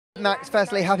Max,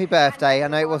 firstly, happy birthday. I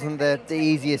know it wasn't the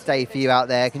easiest day for you out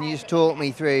there. Can you just talk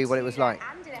me through what it was like?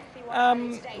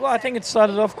 Well, I think it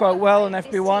started off quite well in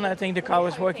FP1. I think the car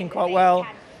was working quite well.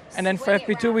 And then for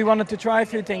FP2, we wanted to try a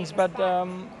few things, but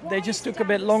they just took a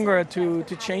bit longer to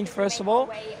change, first of all.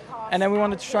 And then we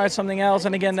wanted to try something else.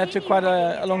 And again, that took quite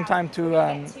a long time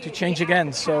to change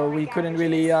again. So we couldn't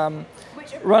really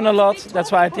run a lot.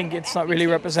 That's why I think it's not really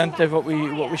representative what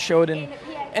we showed in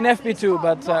FP2,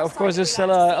 but of course there's still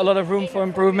a lot of room for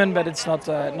improvement, but it's not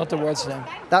the worst thing.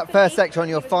 That first sector on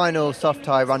your final soft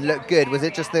tyre run looked good. Was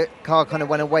it just the car kind of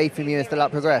went away from you as the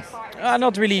lap progressed?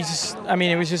 Not really.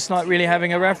 It was just not really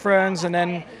having a reference, and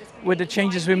then with the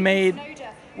changes we made,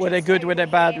 were they good, were they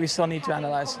bad, we still need to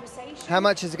analyse. How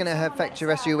much is it going to affect the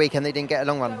rest of your weekend that you didn't get a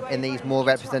long run in these more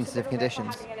representative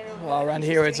conditions? Well, around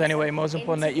here it's anyway most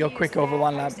important that you're quick over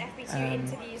one lap.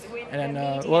 And then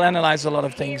we'll analyze a lot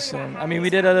of things. We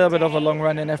did a little bit of a long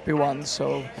run in FP1,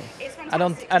 so I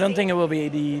don't think it will be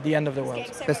the end of the world.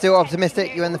 But still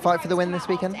optimistic you're in the fight for the win this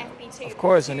weekend? Of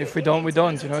course, and if we don't, we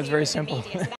don't. It's very simple.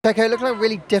 Checo, it looked like a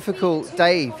really difficult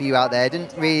day for you out there. It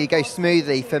didn't really go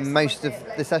smoothly for most of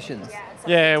the sessions.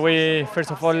 Yeah, we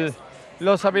first of all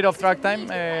lost a bit of track time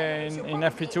in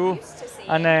FP2,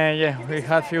 and we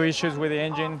had a few issues with the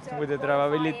engine, with the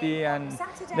drivability, and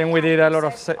then we did a lot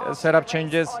of setup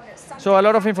changes. So a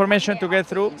lot of information to get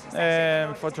through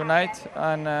for tonight,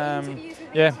 and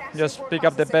just pick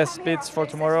up the best bits for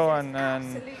tomorrow,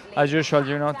 and as usual,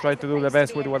 try to do the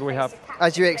best with what we have.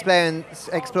 As you were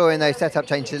exploring those setup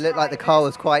changes, it looked like the car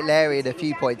was quite leery at a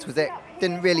few points.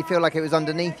 Didn't really feel like it was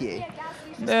underneath you?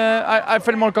 I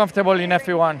felt more comfortable in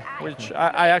FP1, which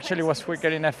I actually was quicker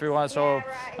in FP1, so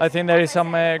I think there is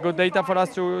some good data for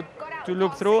us to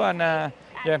look through, and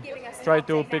try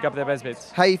to pick up the best bits.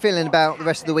 How are you feeling about the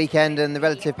rest of the weekend and the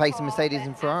relative pace of Mercedes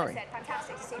and Ferrari?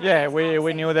 Yeah,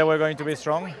 we knew they were going to be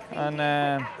strong,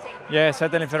 and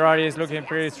certainly Ferrari is looking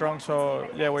pretty strong, so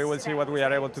we will see what we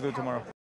are able to do tomorrow.